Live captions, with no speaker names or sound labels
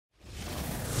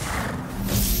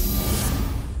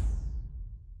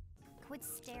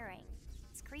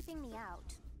creeping me out.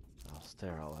 I'll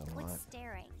stare all I Quit want.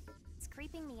 staring. It's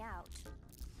creeping me out.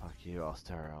 Fuck you, I'll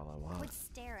stare all I want. Quit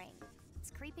staring.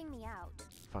 It's creeping me out.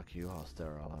 Fuck you, I'll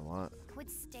stare all I want.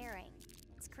 Quit staring.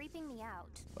 It's creeping me out.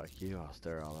 Fuck you, I'll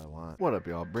stare all I want. What up,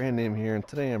 y'all? Bran-damn here, and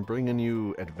today I'm bringing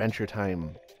you Adventure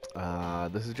Time.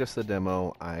 This is just a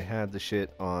demo. I had the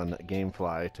shit on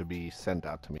Gamefly to be sent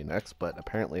out to me next, but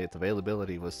apparently its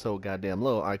availability was so goddamn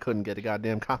low, I couldn't get a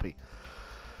goddamn copy.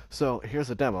 So, here's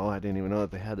a demo. I didn't even know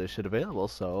that they had this shit available,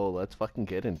 so let's fucking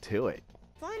get into it.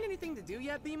 Find anything to do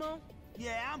yet, BMO?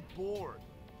 Yeah, I'm bored.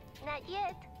 Not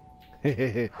yet.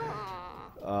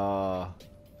 I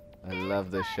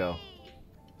love this show.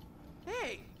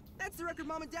 Hey, that's the record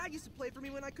Mom and Dad used to play for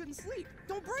me when I couldn't sleep.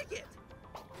 Don't break it!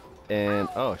 And,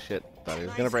 oh shit, thought he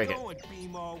was gonna break it.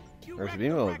 BMO. There's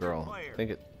BMO a girl. I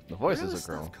think the voice Where is does a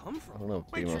girl. stuff come I from? don't know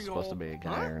if Wait, BMO's Trio. supposed to be a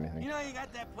guy or anything. You know you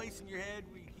got that place in your head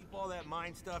where you keep all that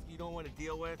mind stuff you don't want to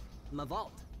deal with? My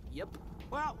vault. Yep.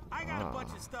 Well, I got a bunch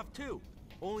of stuff too.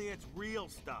 Only it's real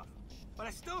stuff. But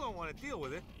I still don't want to deal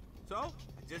with it. So,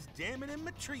 I just jam it in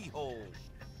my tree hole.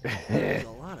 There's a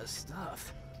lot of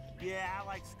stuff. Yeah, I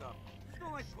like stuff. Just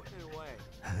don't like putting it away.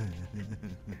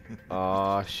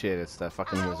 Oh shit, it's that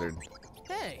fucking wizard.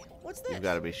 Hey, what's this? You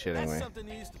gotta be shitting That's me. something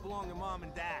that used to belong to Mom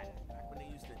and Dad. Back when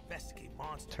they used to investigate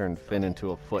monsters. Turned Finn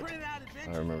into a foot. Printed out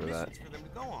adventures I remember and that. missions for them to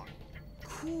go on.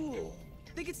 Cool.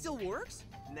 Think it still works?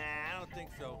 Nah, I don't think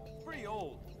so. It's pretty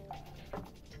old.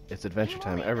 It's Adventure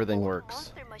Time. Everything works.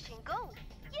 Monster machine go.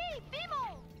 Yay,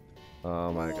 BMO!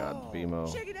 Oh my god, Whoa,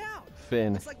 BMO. Check it out.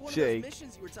 Finn, It's like one of Jake. those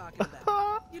missions you were talking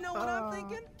about. You know what I'm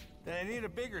thinking? Did I need a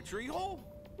bigger tree hole?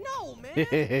 No, man.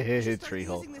 You should start Tree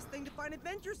hole. using this thing to find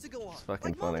adventures to go on. It's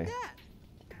fucking like Mom and funny.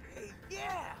 Dad. Hey,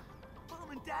 yeah!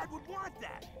 Mom and Dad would want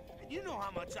that. And you know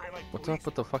how much I like What's police. up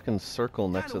with the fucking circle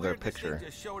next to Kinda their weird this thing picture?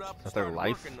 just showed up and Is that their started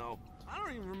life? working, though. I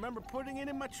don't even remember putting it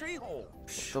in my tree hole.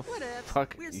 The Whatevs.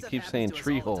 fuck? Weird You stuff keep happens saying to us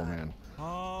tree all the hole, time. man.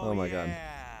 Oh my God.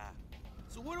 yeah.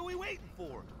 So what are we waiting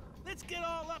for? Let's get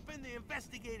all up in the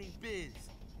investigating biz.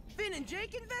 Finn and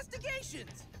Jake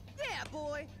investigations. Yeah,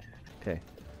 boy. Okay,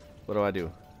 what do I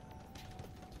do?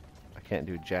 I can't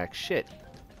do jack shit.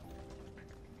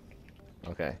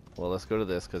 Okay, well let's go to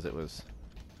this because it was.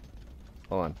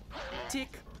 Hold on.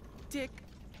 Tick, tick,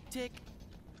 tick.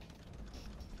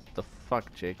 The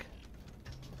fuck, Jake?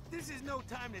 This is no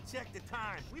time to check the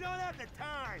time. We don't have the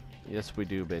time. Yes, we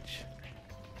do, bitch.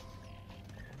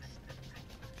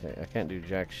 Okay, I can't do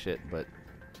jack shit, but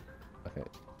okay.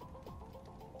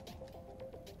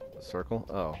 Circle?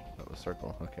 Oh, that was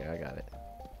circle. Okay, I got it.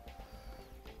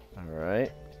 All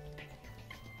right.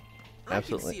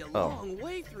 Absolutely. I can see a Oh. long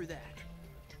way through that.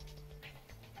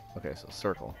 Okay, so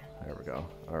circle. There we go.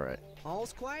 All right.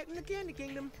 All's quiet in the Candy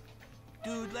Kingdom.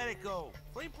 Dude, let it go.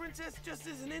 Flame Princess just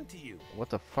isn't into you. What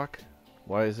the fuck?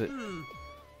 Why is it? Nothing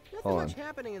Hold much on.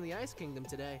 happening in the Ice Kingdom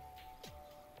today.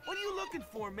 What are you looking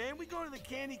for, man? We go to the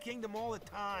Candy Kingdom all the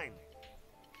time.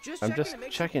 Just I'm checking just to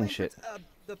make checking sure shit.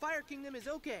 The Fire Kingdom is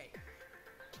okay.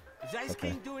 Is Ice Okay.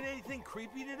 King doing anything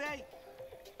creepy today?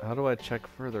 How do I check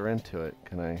further into it?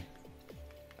 Can I?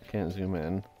 I can't zoom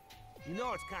in. You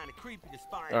know it's kind of creepy to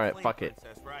spy on All right, Flame fuck it.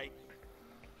 Princess, right?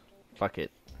 Fuck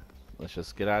it. Let's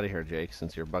just get out of here, Jake,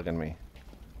 since you're bugging me.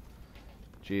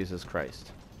 Jesus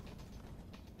Christ.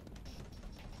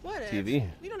 What? TV.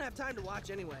 We don't have time to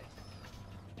watch anyway.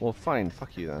 Well, fine.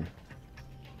 Fuck you then.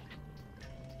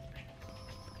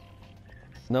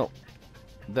 No.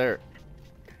 There.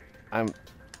 I'm.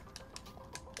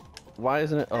 Why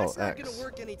isn't it? That's Oh, not X. gonna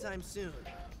work anytime soon.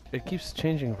 It keeps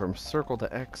changing from circle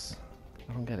to X.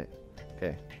 I don't get it.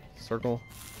 Okay. Circle.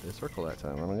 It's circle that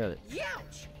time. I don't get it.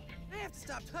 Youch! I have to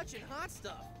stop touching hot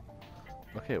stuff.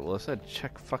 Okay, well, it said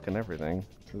check fucking everything.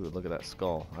 Ooh, look at that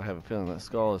skull. I have a feeling that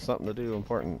skull is something to do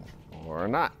important. Or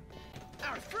not.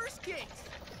 Our first case!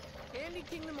 Candy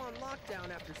Kingdom on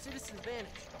lockdown after citizens vanish.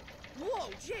 Whoa,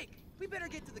 Jake! We better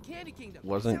get to the Candy Kingdom.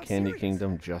 Wasn't Sounds Candy serious.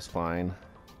 Kingdom just fine?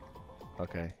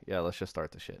 Okay, yeah, let's just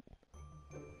start the shit.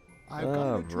 I've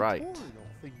got a right. tutorial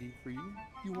thingy for you.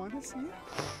 You want to see it?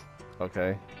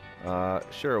 Okay.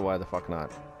 Sure, why the fuck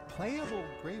not? Playable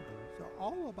Graybirds are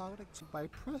all about it by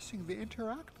pressing the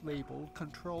Interact label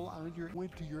control on your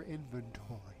into your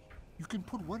inventory. You can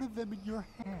put one of them in your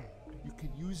hand. You can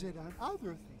use it on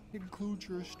other things. Include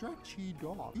your stretchy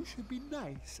dog. You should be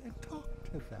nice and talk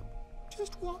to them.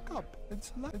 Just walk up and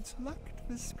select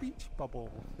the speech bubble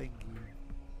thingy.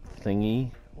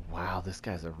 Thingy? Wow, this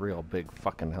guy's a real big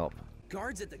fucking help.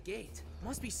 Guards at the gate.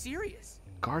 Must be serious.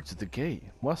 Guards at the gate.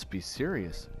 Must be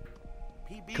serious.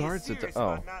 PB Guards is at the- serious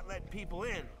about not letting people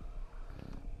in.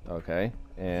 Okay,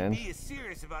 and... PB is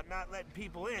serious about not letting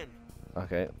people in.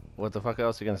 Okay, what the fuck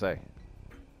else are you gonna say?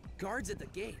 Guards at the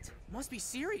gate. Must be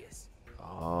serious.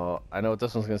 Oh, I know what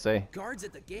this one's gonna say. Guards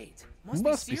at the gate.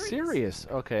 Must be serious.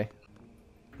 Okay.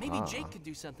 Maybe Jake could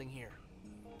do something here.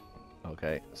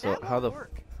 Okay. So That how won't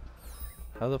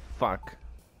the work. fuck?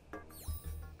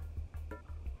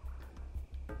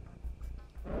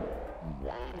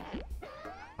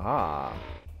 Ah,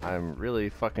 I'm really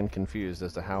fucking confused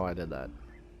as to how I did that.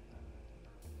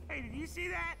 Hey, did you see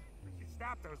that? We should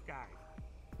stop those guys.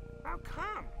 How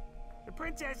come? The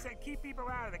princess said keep people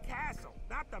out of the castle,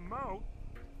 not the moat.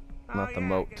 Not the yeah,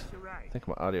 moat. I guess you're right. I think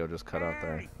my audio just cut out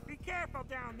there. Hey, be careful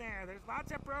down there. There's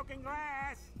lots of broken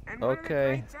glass. And one of the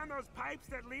Okay. grates on those pipes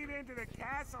that lead into the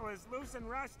castle is loose and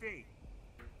rusty.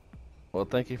 Well,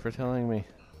 thank you for telling me.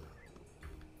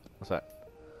 What's that?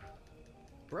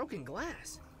 Broken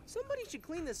glass. Somebody should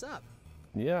clean this up.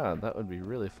 Yeah, that would be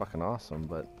really fucking awesome,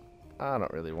 but I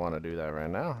don't really want to do that right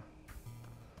now.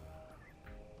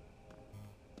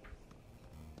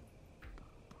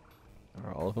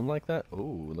 Are all of them like that?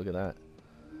 Ooh, look at that.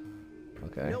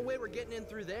 Okay. No way we're getting in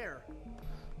through there.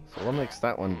 So what makes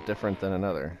that one different than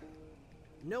another?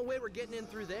 No way we're getting in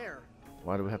through there.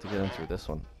 Why do we have to get in through this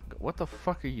one? What the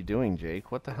fuck are you doing,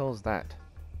 Jake? What the hell is that?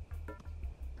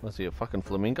 Was he a fucking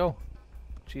flamingo?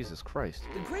 Jesus Christ.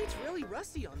 The grate's really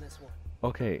rusty on this one.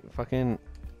 Okay, fucking...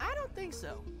 I don't think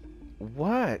so.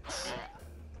 What?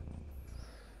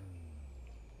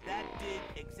 That did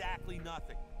exactly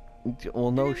nothing. Well,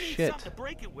 no You didn't need shit. something to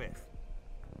break it with.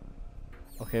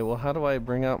 Okay, well, how do I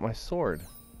bring out my sword?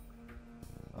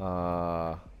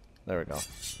 There we go.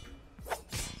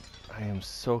 I am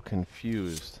so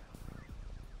confused.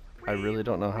 I really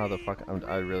don't know how the fuck...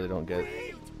 I really don't get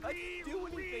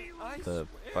the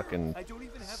fucking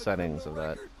settings of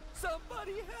that.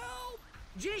 Somebody help!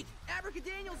 Jake,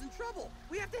 Abracadaniel's in trouble.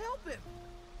 We have to help him.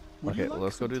 Would Okay, you well, like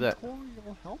let's go some do that.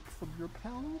 tutorial help from your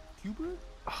pal, Hubert?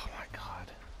 Oh my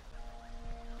god.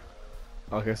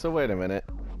 Okay, so wait a minute.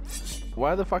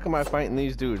 Why the fuck am I fighting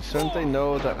these dudes? Shouldn't they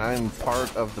know that I'm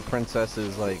part of the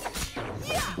princess's, like,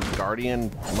 guardian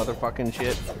motherfucking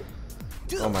shit?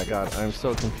 Oh my god, I'm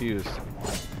so confused.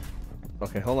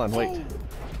 Okay, hold on, wait.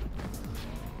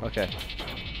 Okay.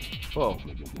 Whoa.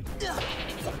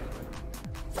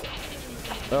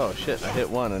 Oh shit, I hit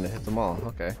one and it hit them all.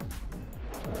 Okay.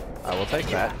 I will take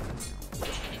that.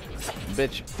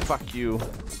 Bitch, fuck you.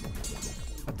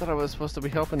 I thought I was supposed to be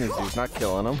helping these dudes, not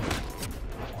killing them.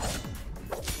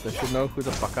 They should know who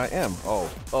the fuck I am. Oh.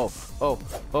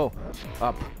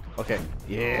 Up. Okay.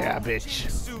 Yeah,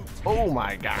 bitch. Oh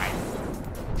my god.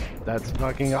 That's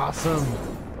fucking awesome.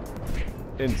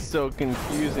 And so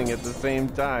confusing at the same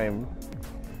time.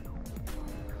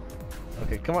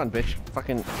 Okay, come on, bitch.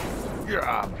 Fucking.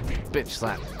 Yeah, bitch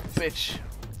slap. Bitch.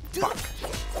 Fuck.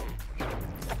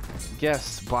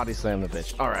 Yes, body slam the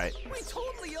bitch. Alright. We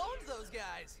totally owned those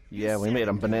guys. Yeah, we made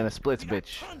them banana splits, We got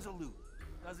bitch. tons of loot.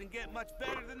 Doesn't get much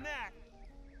better than that.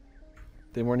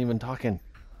 They weren't even talking.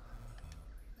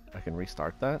 I can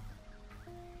restart that?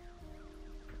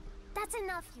 That's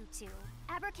enough, you two.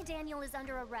 Abracadaniel is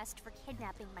under arrest for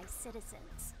kidnapping my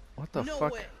citizens. What the No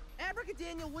fuck? way.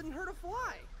 Abracadaniel wouldn't hurt a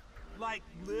fly. Like,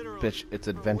 literally. Bitch, it's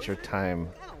adventure time.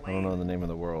 I don't know the name of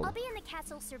the world. I'll be in the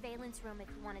castle surveillance room if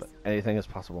you want to see. Anything is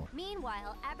possible.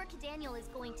 Meanwhile, Abracadaniel is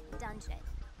going to the dungeon.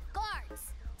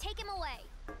 Guards, take him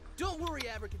away. Don't worry,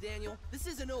 Abracadaniel. This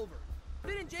isn't over.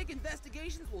 Finn and Jake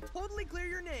investigations will totally clear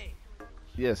your name.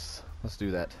 Yes, let's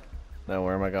do that. Now,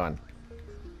 where am I going?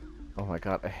 Oh my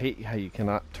god, I hate how you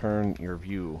cannot turn your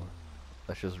view.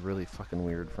 That's just really fucking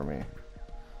weird for me.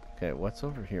 Okay, what's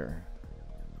over here?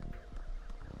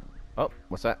 Oh,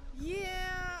 what's that?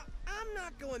 Yeah, I'm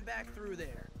not going back through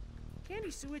there.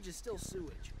 Candy sewage is still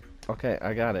sewage. Okay,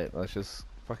 I got it. Let's just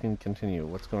fucking continue.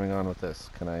 What's going on with this?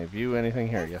 Can I view anything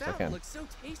here? That Yes, I fountain can. looks so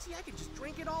tasty, I could just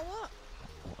drink it all up.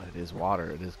 Well, it is water.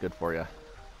 It is good for you.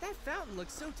 That fountain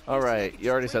looks so tasty. Alright, you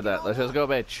already said that. Let's just go,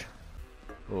 bitch.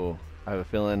 Oh, I have a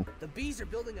feeling. The bees are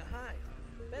building a hive.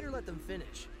 Better let them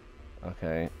finish.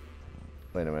 Okay.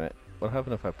 Wait a minute. What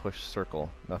happened if I push circle?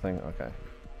 Nothing? Okay.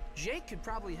 Jake could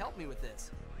probably help me with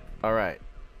this. Alright.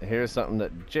 Here's something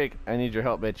that... Jake, I need your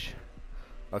help, bitch.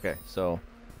 Okay, so...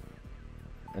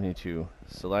 I need to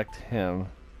select him.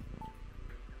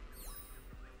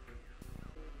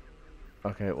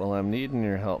 Okay, well, I'm needing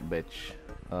your help, bitch.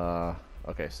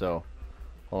 Okay, so...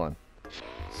 Hold on.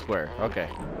 Square. Okay.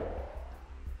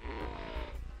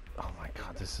 Oh my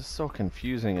god, this is so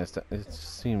confusing. It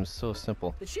seems so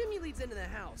simple. The chimney leads into the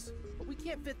house, but we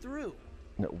can't fit through.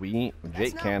 No, we...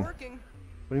 Jake That's can. not working.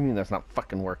 What do you mean that's not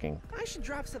fucking working? I should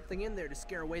drop something in there to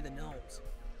scare away the gnomes.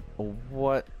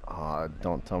 What? Aw,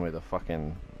 don't tell me the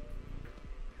fucking...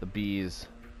 The bees.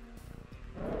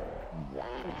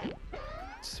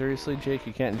 Seriously, Jake,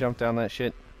 you can't jump down that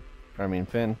shit? I mean,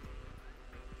 Finn.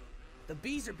 The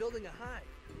bees are building a hive.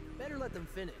 Better let them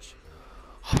finish.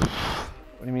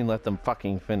 What do you mean let them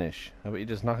fucking finish? How about you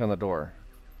just knock on the door?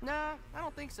 Nah, I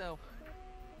don't think so.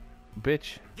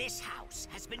 Bitch. This house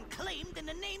has been claimed in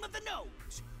the name of the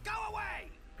Gnomes. Go away!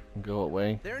 Go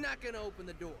away. They're not gonna open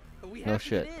the door, but we No have to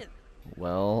shit. get in.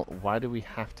 Well, why do we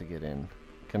have to get in?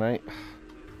 Can I?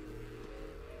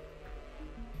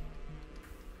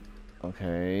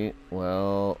 Okay,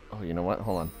 well, oh, you know what?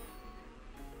 Hold on.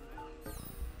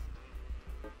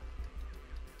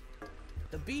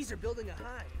 The bees are building a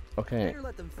hive. Okay. Better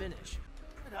let them finish.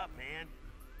 Shut up, man.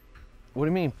 What do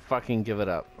you mean, fucking give it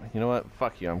up? You know what?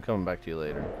 Fuck you. I'm coming back to you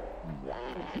later.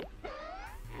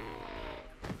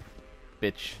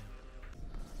 Bitch.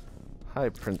 Hi,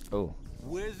 Prince. Oh.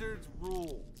 Wizards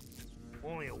rule.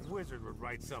 Only a wizard would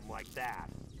write something like that.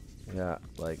 Yeah,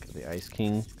 like the Ice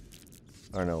King.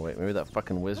 Or no, wait. Maybe that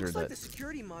fucking wizard Looks like the that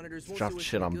security monitors won't dropped do us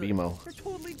shit any on good. BMO. They're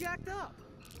totally jacked up.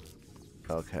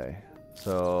 Okay.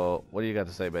 So, what do you got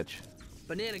to say, bitch?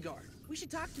 Banana Guard. We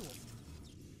should talk to him.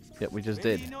 Yeah, we just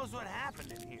Maybe did. he knows what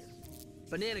happened in here.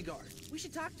 Banana Guard. We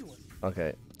should talk to him.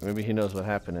 Okay. Maybe he knows what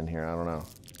happened in here. I don't know.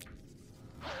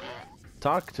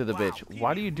 Talk to the Wow, bitch.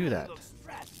 Why do you do really that? looks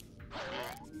stressed.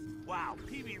 Wow,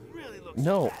 PB really looks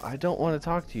No, stressed. I don't want to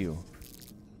talk to you.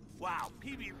 Wow,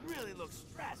 PB really looks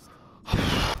stressed.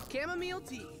 Chamomile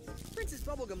tea. Princess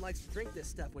Bubblegum likes to drink this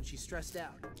stuff when she's stressed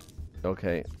out.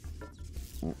 Okay.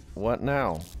 What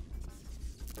now?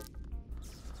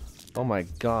 Oh my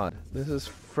god. This is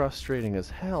frustrating as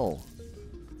hell.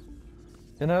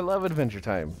 And I love Adventure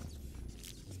Time.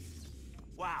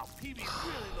 Wow, PB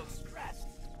really looks stressed.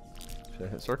 Should I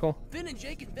hit circle? Finn and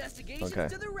Jake investigations Okay.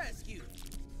 to the rescue.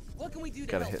 What can we do to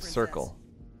Gotta help, hit Princess? circle.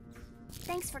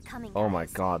 Thanks for coming, Oh my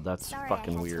guys. god, that's Sorry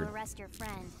fucking I had weird. to arrest your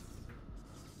friend.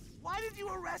 Why did you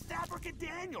arrest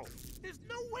Abracadaniel? There's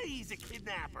no way he's a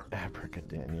kidnapper.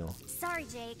 Abracadaniel. Sorry,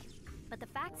 Jake, but the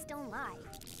facts don't lie.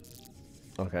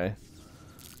 Okay.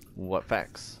 What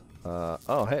facts?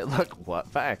 Oh hey, look, what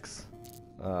facts?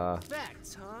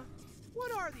 Facts, huh?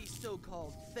 What are these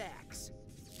so-called facts?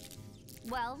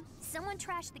 Well, someone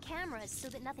trashed the cameras so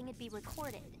that nothing would be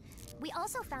recorded. We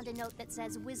also found a note that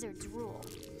says Wizards rule.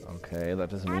 Okay, that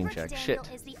doesn't mean jack shit.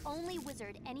 Abracadaniel is the only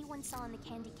wizard anyone saw in the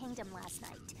Candy Kingdom last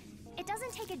night. It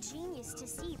doesn't take a genius to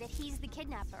see that he's the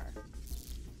kidnapper.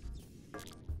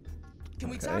 Can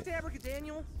we Okay. talk to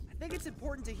Abracadaniel? I think it's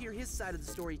important to hear his side of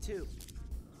the story, too.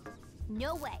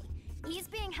 No way. He's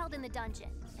being held in the dungeon,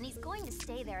 and he's going to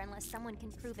stay there unless someone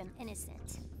can prove him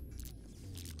innocent.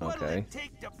 What'll Okay. it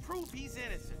take to prove he's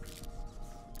innocent?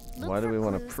 Look Why do for we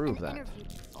wanna clues prove and that? interview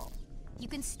people. You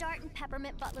can start in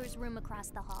Peppermint Butler's room across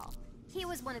the hall. He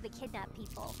was one of the kidnapped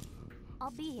people.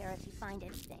 I'll be here if you find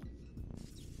anything.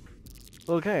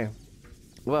 Okay.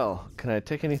 Well, can I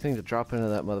take anything to drop into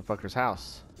that motherfucker's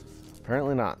house?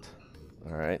 Apparently not.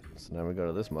 Alright, so now we go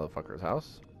to this motherfucker's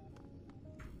house.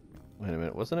 Wait a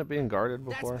minute, wasn't it being guarded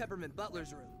before? That's Peppermint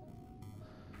Butler's room.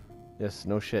 Yes,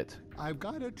 no shit. I've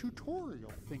got a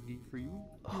tutorial thingy for you.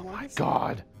 Oh my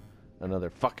god! Another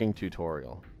fucking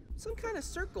tutorial. Some kind of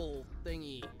circle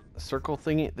thingy. A circle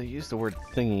thingy? They use the word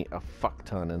thingy a fuck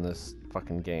ton in this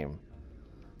fucking game.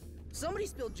 Somebody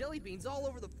spilled jelly beans all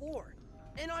over the floor.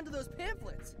 And onto those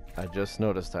pamphlets. I just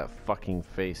noticed that fucking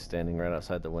face standing right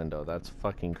outside the window. That's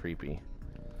fucking creepy.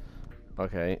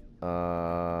 Okay,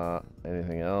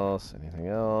 anything else? Anything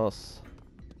else?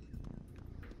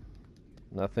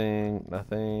 Nothing,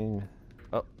 nothing.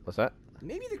 Oh, what's that?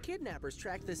 Maybe the kidnappers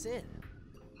tracked this in.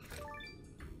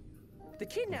 The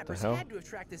kidnappers hell? had to have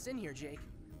tracked this in here, Jake.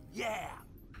 Yeah.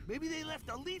 Maybe they left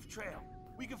a leaf trail.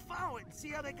 We can follow it and see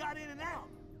how they got in and out.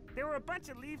 There were a bunch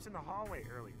of leaves in the hallway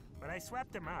earlier, but I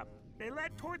swept them up. They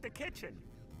led toward the kitchen.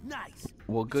 Nice.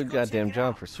 Well, We good should go check goddamn it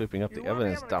job out. for sweeping up You the won't be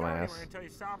evidence, able to go dumbass. anywhere until you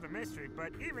solve the mystery,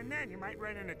 but even then you might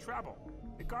run into trouble.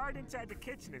 The guard inside the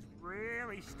kitchen is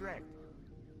really strict.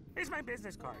 Here's my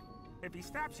business card. If he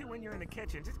stops you when you're in the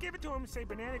kitchen, just give it to him and say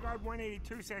Banana Guard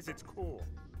 182 says it's cool.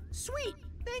 Sweet!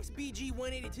 Thanks,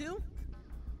 BG-182.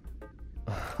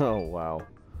 Oh, wow.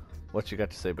 What you got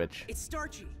to say, bitch? It's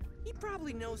Starchy. He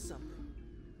probably knows something.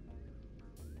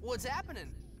 What's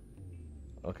happening?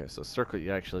 Okay, so circle,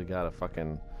 you actually gotta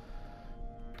fucking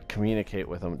communicate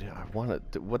with him. Dude, I wanna,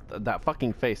 that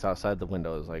fucking face outside the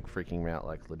window is like freaking me out,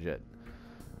 like legit.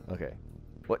 Okay.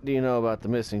 What do you know about the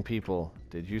missing people?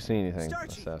 Did you see anything?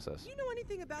 Starchy, Assess. you know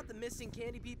anything about the missing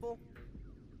candy people?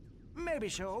 Maybe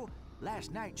so.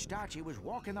 Last night, Starchy was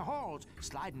walking the halls,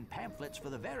 sliding pamphlets for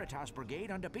the Veritas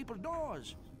Brigade under people's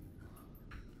doors.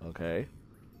 Okay.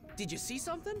 Did you see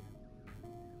something?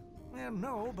 Well,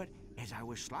 no, but As I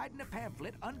was sliding a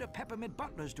pamphlet under Peppermint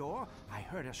Butler's door, I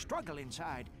heard a struggle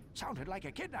inside. Sounded like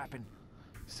a kidnapping.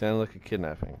 Sounded like a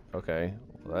kidnapping. Okay,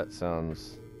 well, that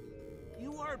sounds...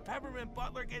 You heard Peppermint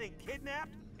Butler getting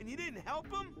kidnapped, and you didn't help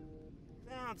him?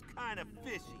 Sounds kind of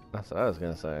fishy. That's what I was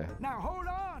gonna say. Now hold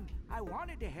on. I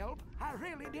wanted to help. I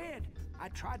really did. I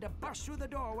tried to bust through the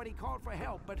door when he called for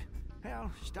help, but,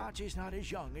 well, Starchy's not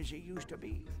as young as he used to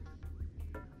be.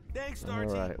 Thanks,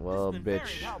 Starchy. Alright, well, This has been bitch.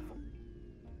 very helpful.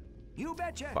 You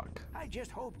betcha. Fuck. I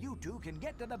just hope you two can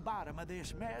get to the bottom of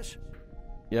this mess.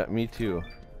 Yeah, me too.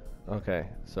 Okay,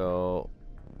 so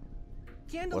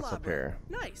Candelabra. what's up here?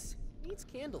 Nice. Needs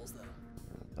candles,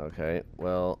 though. Okay,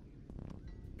 well,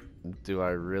 do I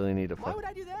really need to Why would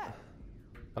I do that?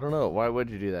 I don't know. Why would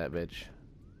you do that, bitch?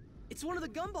 It's one of the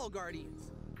Gumball Guardians.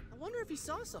 I wonder if he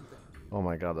saw something. Oh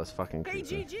my god, that's fucking Hey,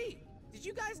 creepy. GG! Did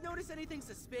you guys notice anything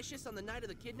suspicious on the night of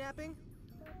the kidnapping?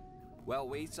 Well,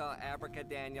 we saw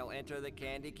Abracadaniel enter the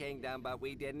Candy Kingdom, but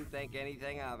we didn't think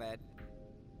anything of it.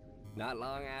 Not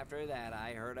long after that,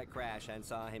 I heard a crash and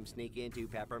saw him sneak into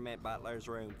Peppermint Butler's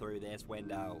room through this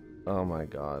window. Oh my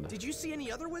god. Did you see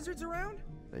any other wizards around?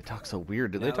 They talk so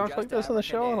weird. Did No, they talk just like this on the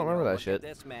show? I don't remember Abracadaniel. that Look shit. at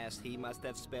this mess. He must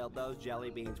have spilled those jelly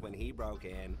beans when he broke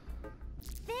in.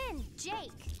 Finn,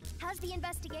 Jake, how's the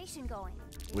investigation going?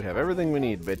 We have everything we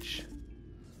need, bitch.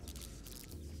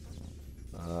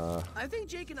 I think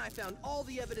Jake and I found all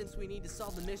the evidence we need to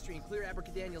solve the mystery and clear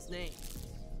Abracadaniel's name.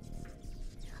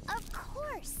 Of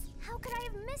course! How could I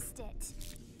have missed it?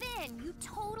 Finn, you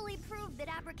totally proved that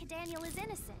Abracadaniel is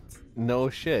innocent. No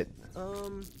shit.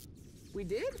 We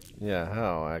did? Yeah,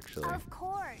 how actually? Of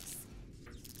course.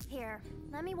 Here,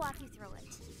 let me walk you through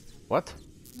it. What?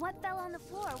 What fell on the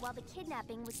floor while the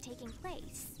kidnapping was taking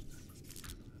place?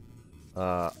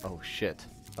 Oh shit.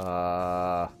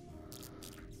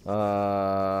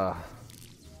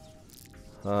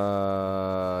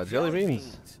 Jelly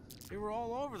beans. They were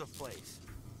all over the place.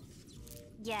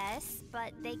 Yes,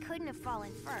 but they couldn't have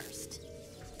fallen first.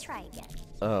 Try again.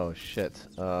 Oh shit.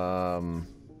 Were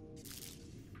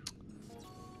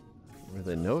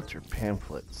they notes or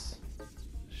pamphlets?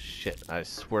 Shit, I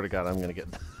swear to god I'm gonna get...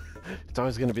 It's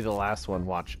always gonna be the last one,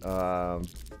 watch. Pamphlets.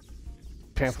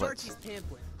 Starchy's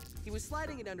pamphlet. He was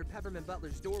sliding it under Peppermint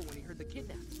Butler's door when he heard the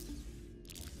kidnapping.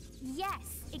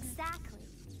 Yes, exactly.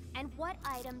 And what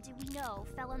item do we know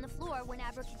fell on the floor when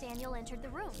Abracadaniel entered the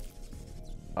room?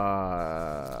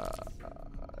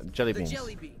 Jelly The beans.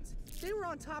 jelly beans. They were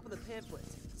on top of the pamphlet,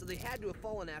 so they had to have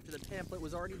fallen after the pamphlet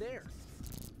was already there.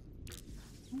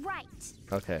 Right.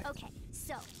 Okay. Okay,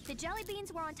 so the jelly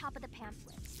beans were on top of the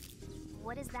pamphlet.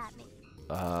 What does that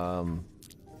mean?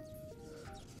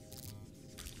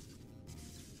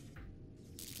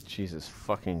 Jesus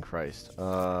fucking Christ.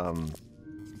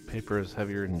 Paper is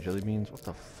heavier than jelly beans? What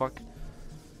the fuck?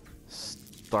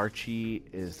 Starchy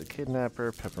is the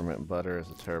kidnapper. Peppermint Butter is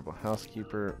a terrible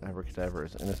housekeeper. Abracadabra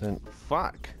is innocent.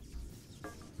 Fuck.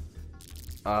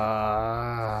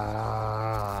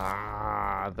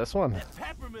 This one. That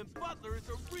Peppermint Butler is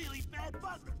a really bad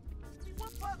butler. I mean,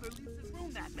 what butler leaves his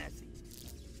room that messy?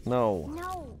 No.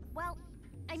 No, well,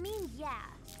 I mean, yeah,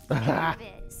 it kind of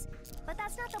is. But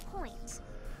that's not the point.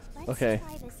 Let's Okay.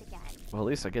 try this again. Well, at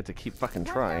least I get to keep fucking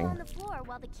What trying. fell on the floor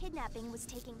while the kidnapping was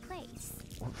taking place?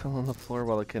 What fell on the floor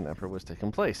while the kidnapper was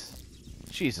taking place?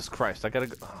 Jesus Christ, I gotta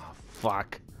go. Oh,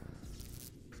 fuck.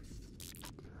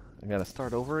 I gotta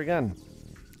start over again.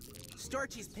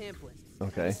 Starchy's pamphlet.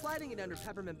 Okay. He was sliding it under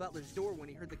Peppermint Butler's door when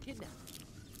he heard the kidnapping.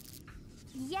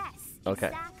 Yes, Okay.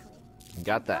 exactly.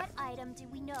 Got that. What item do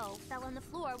we know fell on the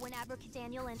floor when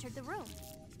Abracadaniel entered the room?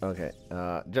 Okay,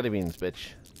 jelly beans,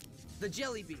 bitch. The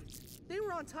jelly beans. They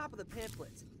were on top of the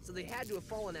pamphlet, so they had to have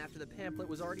fallen after the pamphlet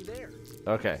was already there.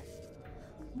 Okay.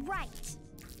 Right.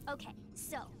 Okay,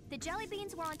 so the jelly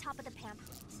beans were on top of the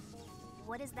pamphlet.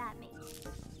 What does that mean?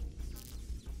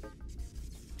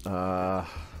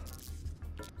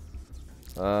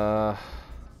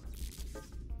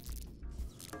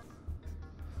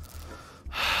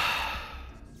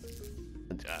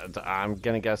 I'm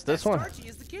gonna guess this one. Starchy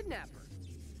is the kidnapper.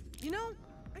 You know,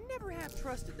 I never have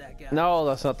trusted that guy. No,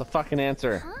 that's not the fucking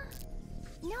answer. Huh?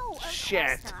 No, of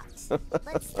Shit. course not.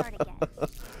 Let's start again.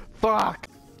 Fuck!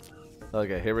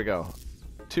 Okay, here we go.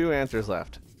 2 answers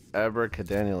left.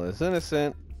 Abracadaniel is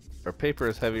innocent, or paper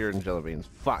is heavier than jelly beans.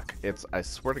 Fuck. I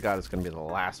swear to god it's gonna be the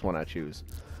last one I choose.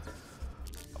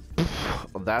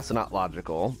 Well, that's not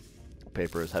logical.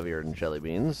 Paper is heavier than jelly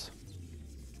beans.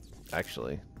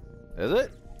 Actually. Is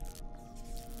it?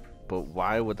 But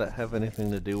why would that have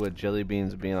anything to do with jelly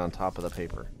beans being on top of the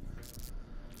paper?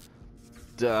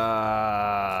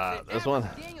 This one.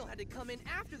 Daniel had to come in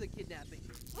after the kidnapping.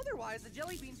 Otherwise, the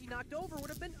jelly beans he knocked over would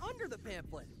have been under the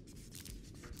pamphlet.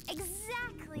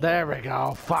 Exactly. There we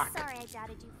go. Fuck. Sorry I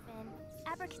doubted you, Finn.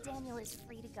 Abracadaniel is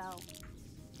free to go.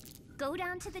 Go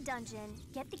down to the dungeon,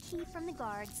 get the key from the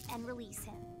guards, and release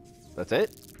him. That's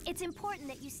it? It's important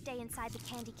that you stay inside the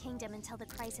Candy Kingdom until the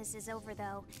crisis is over,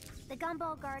 though. The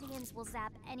Gumball Guardians will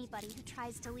zap anybody who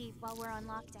tries to leave while we're on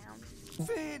lockdown.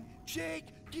 Finn, Jake,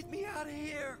 get me out of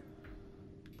here.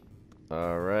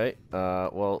 Alright.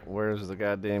 Well, where's the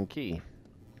goddamn key?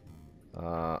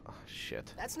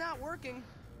 Shit. That's not working.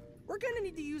 We're gonna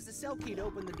need to use the cell key to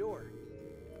open the door.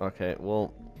 Okay,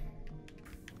 well...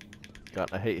 God,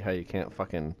 I hate how you can't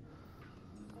fucking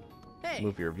Hey,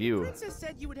 move your view. the princess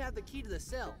said you would have the key to the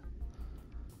cell.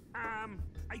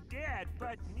 I did,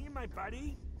 but me and my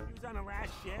buddy, he was on the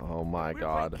last ship. Oh my we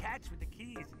God. were playing catch with the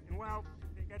keys, and well,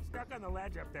 they got stuck on the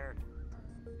ledge up there.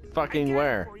 Fucking I got it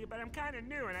where? for you, but I'm kind of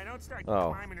new, and I don't start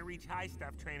Oh. climbing to reach high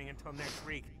stuff training until next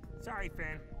week. Sorry,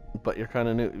 Finn. But you're kind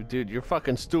of new. Dude, you're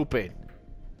fucking stupid.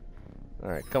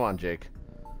 Alright, come on, Jake.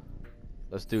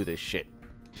 Let's do this shit.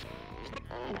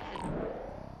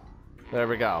 There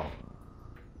we go.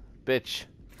 Bitch.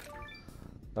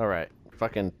 Alright,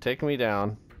 fucking take me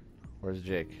down. Where's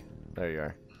Jake? There you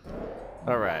are.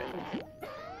 Alright.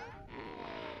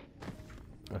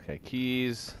 Okay,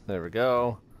 keys. There we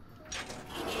go.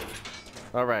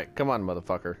 Alright, come on,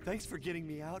 motherfucker. Thanks for getting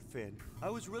me out, Finn. I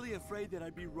was really afraid that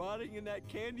I'd be rotting in that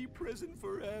candy prison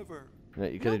forever. Yeah,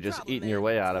 you could have No just problem, eaten man. your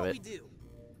way It's out of what it. We do.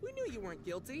 We knew you weren't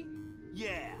guilty.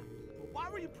 Yeah, but why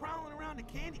were you prowling around the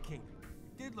Candy Kingdom?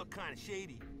 Did look kind of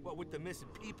shady, what with the missing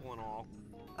people and all.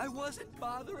 I wasn't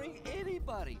bothering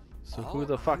anybody. So All who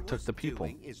the fuck I took was the people?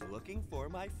 doing is looking for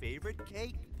my favorite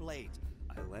cake plate.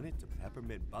 I lent it to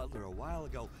Peppermint Butler a while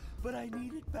ago, but I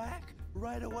need it back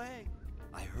right away.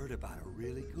 I heard about a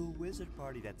really cool wizard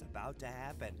party that's about to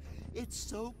happen. It's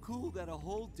so cool that a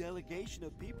whole delegation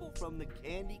of people from the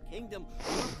Candy Kingdom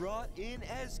were brought in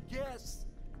as guests.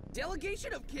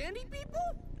 Delegation of candy people?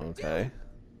 Okay. Dude,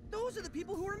 those are the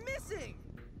people who are missing.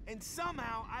 And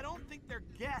somehow, I don't think they're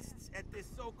guests at this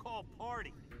so-called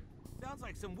party. Sounds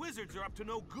like some wizards are up to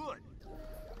no good.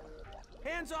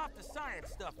 Hands off the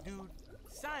science stuff, dude.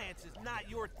 Science is not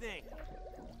your thing.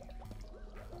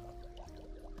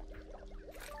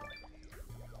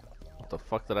 What the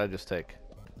fuck did I just take?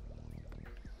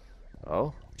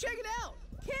 Oh? Check it out!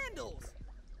 Candles!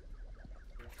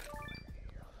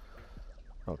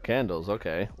 Oh, candles.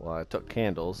 Okay. Well, I took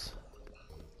candles.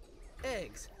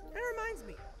 Eggs. That reminds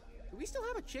me. Do we still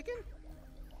have a chicken?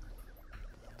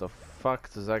 What the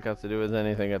fuck does that got to do with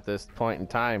anything at this point in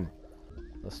time?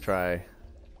 Let's try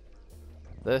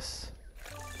this.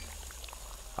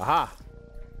 Aha!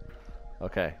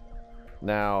 Okay.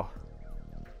 Now,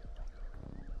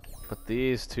 put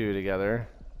these two together.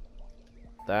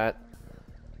 That.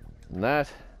 And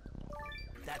that.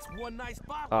 That's one nice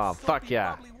bottle Oh, of fuck soapy,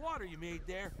 yeah. bubbly water you made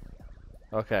there.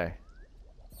 Okay.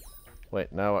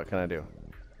 Wait, now what can I do?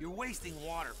 You're wasting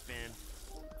water, Finn.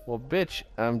 Well, bitch,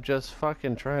 I'm just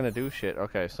fucking trying to do shit.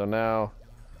 Okay, so now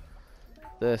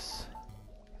this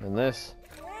and this.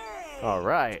 Hey, All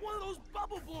right. It's one of those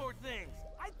bubble blower things.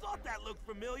 I thought that looked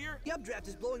familiar. The updraft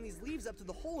is blowing these leaves up to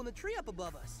the hole in the tree up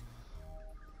above us.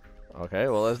 Okay,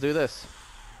 well, let's do this.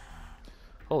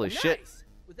 Holy shit. Nice!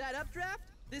 With that updraft,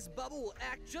 this bubble will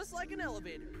act just like an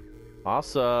elevator.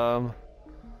 Awesome.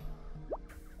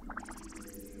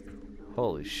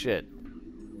 Holy shit.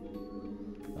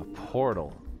 A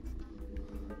portal.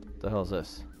 The hell's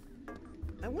this?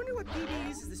 I wonder what BB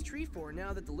uses this tree for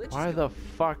now that the lich Why is the gone.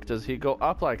 fuck does he go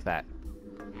up like that?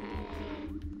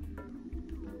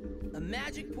 A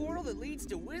magic portal that leads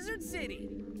to Wizard City.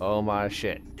 Oh my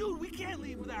shit. Dude, we can't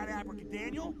leave without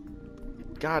Abracadaniel.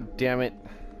 God damn it.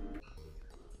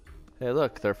 Hey,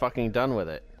 look, they're fucking done with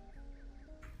it.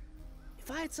 If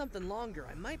I had something longer,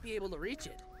 I might be able to reach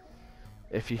it.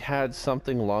 If you had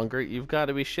something longer, you've got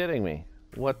to be shitting me.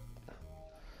 What?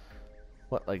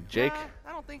 What, like Jake? Nah,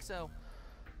 I don't think so.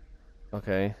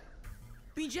 Okay.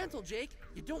 Be gentle, Jake.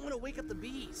 You don't want to wake up the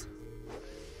bees.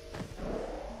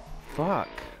 Fuck.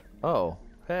 Oh.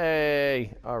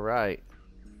 Hey. All right.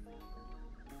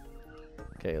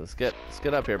 Okay, let's get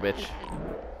up here, bitch.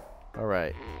 All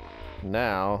right.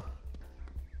 Now.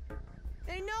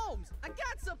 Hey, gnomes! I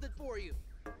got something for you.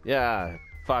 Yeah.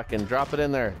 Fucking drop it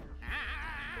in there.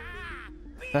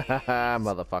 Haha,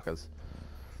 motherfuckers.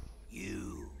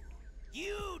 You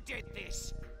did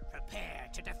this. Prepare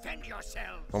to defend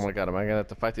yourselves. Oh my god, am I gonna have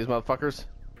to fight these motherfuckers?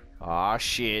 Aw,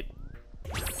 shit.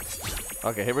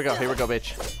 Okay, here we go,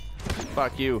 bitch.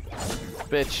 Fuck you.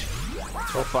 Bitch.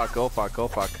 Go fuck, go fuck, go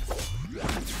fuck.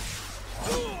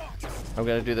 I'm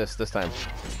gonna do this time.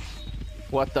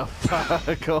 What the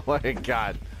fuck? Oh my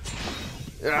god.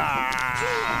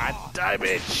 Ah, die,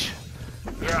 bitch.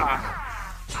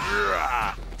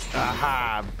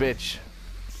 Aha, bitch.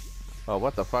 Oh,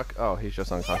 what the fuck? Oh, he's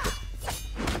just unconscious.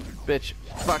 Bitch,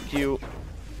 fuck you.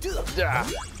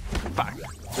 Fuck.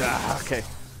 Okay.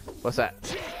 What's that?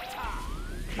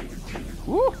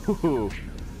 Woo-hoo-hoo.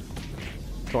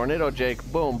 Tornado Jake.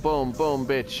 Boom, boom, boom,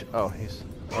 bitch. Oh, he's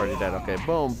already dead. Okay,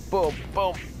 boom, boom,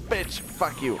 boom, bitch.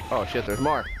 Fuck you. Oh, shit, there's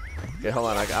more. Okay, hold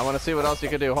on. I want to see what else you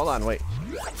can do. Hold on, wait.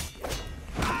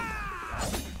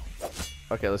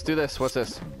 Okay, let's do this. What's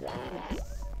this?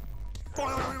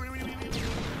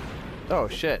 Oh,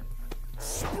 shit.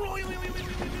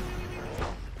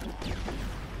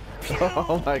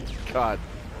 Oh my god.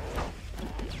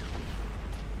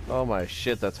 Oh my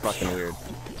shit, that's fucking weird.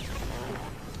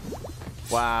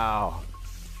 Wow.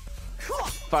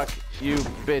 Fuck you,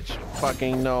 bitch.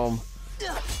 Fucking gnome.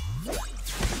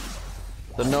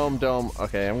 The gnome dome.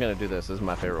 Okay, I'm gonna do this. This is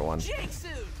my favorite one.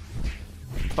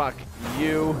 Fuck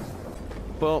you.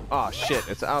 Boom. Oh shit,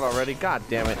 it's out already. God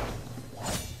damn it.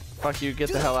 Fuck you,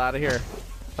 get the hell out of here.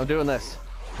 I'm doing this.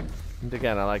 And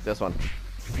again, I like this one.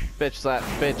 Bitch slap,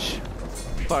 bitch.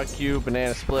 Fuck you,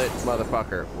 banana split,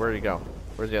 motherfucker. Where'd you go?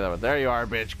 Where's the other one? There you are,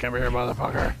 bitch. Come here,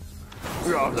 motherfucker.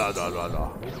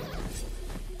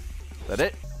 Is that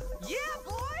it? Yeah,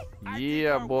 boy.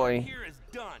 Yeah, boy. Here is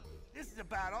done. This is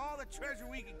about all the treasure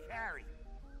we can carry.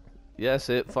 Yes,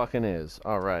 it fucking is.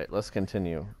 All right, let's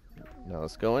continue. Now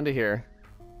let's go into here.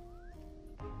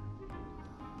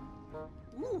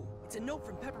 Ooh, it's a note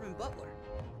from Peppermint Butler.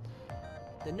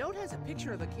 The note has a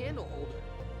picture of a candle holder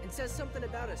and says something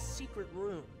about a secret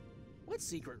room. What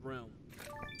secret room?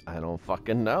 I don't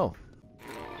fucking know.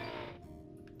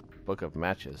 Book of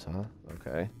matches, huh?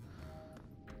 Okay.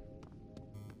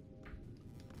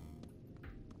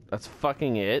 That's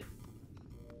fucking it?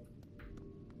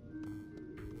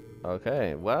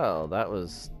 Okay, well, that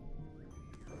was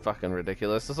fucking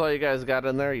ridiculous. That's all you guys got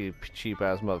in there, you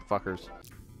cheap-ass motherfuckers.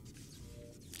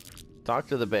 Talk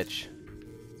to the bitch.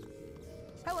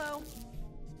 Hello.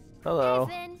 Hello.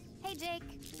 Hey, Finn. Hey, Jake.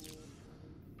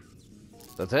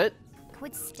 That's it?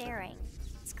 Quit staring.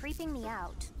 It's creeping me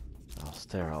out. I'll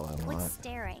stare all I Quit want.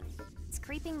 staring. It's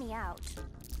creeping me out.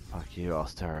 Fuck you, I'll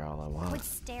stare all I want. Quit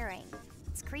staring.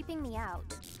 It's creeping me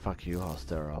out. Fuck you, I'll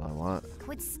stare all I want.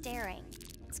 Quit staring.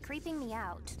 It's creeping me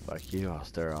out. Fuck you, I'll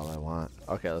stare all I want.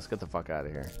 Okay, let's get the fuck out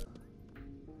of here.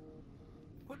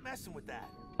 Quit messing with that.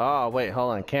 Oh, wait,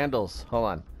 hold on. Candles. Hold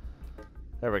on.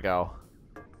 There we go.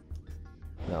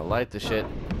 Now light the shit.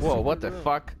 Whoa, what the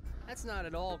fuck? That's not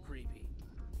at all creepy.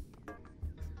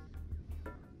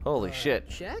 Holy shit.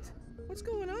 Chet? What's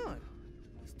going on?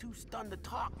 He's too stunned to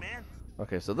talk, man.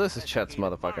 Okay, so this is Chet's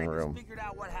motherfucking room. Figured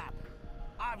out what happened.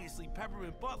 Obviously,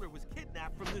 Peppermint Butler was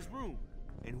kidnapped from this room,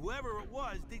 and whoever it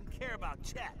was didn't care about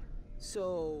Chet.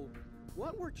 So,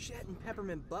 what were Chet and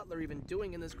Peppermint Butler even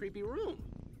doing in this creepy room?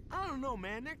 I don't know,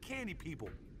 man. They're candy people.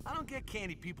 I don't get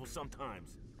candy people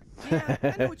sometimes. Yeah,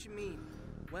 I know what you mean.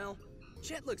 Well,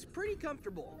 Chet looks pretty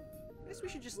comfortable. I guess we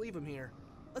should just leave him here.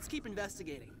 Let's keep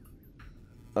investigating.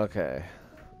 Okay.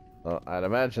 Well, I'd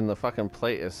imagine the fucking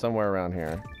plate is somewhere around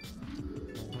here.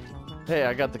 Hey,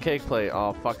 I got the cake plate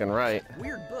all fucking right.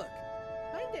 Weird book.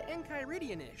 Kinda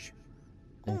Enchiridion-ish.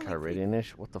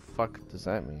 Enchiridion-ish? What the fuck does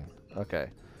that mean? Okay.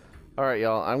 Alright,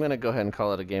 y'all. I'm gonna go ahead and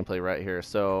call it a gameplay right here.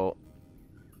 So,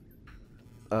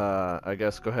 I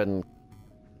guess go ahead and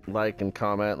like and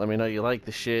comment. Let me know you like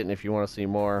the shit and if you want to see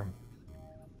more.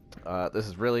 This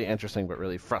is really interesting but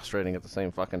really frustrating at the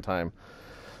same fucking time.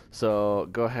 So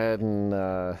go ahead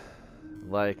and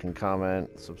like and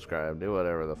comment, subscribe, do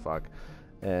whatever the fuck.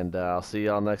 And I'll see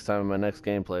y'all next time in my next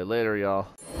gameplay. Later, y'all.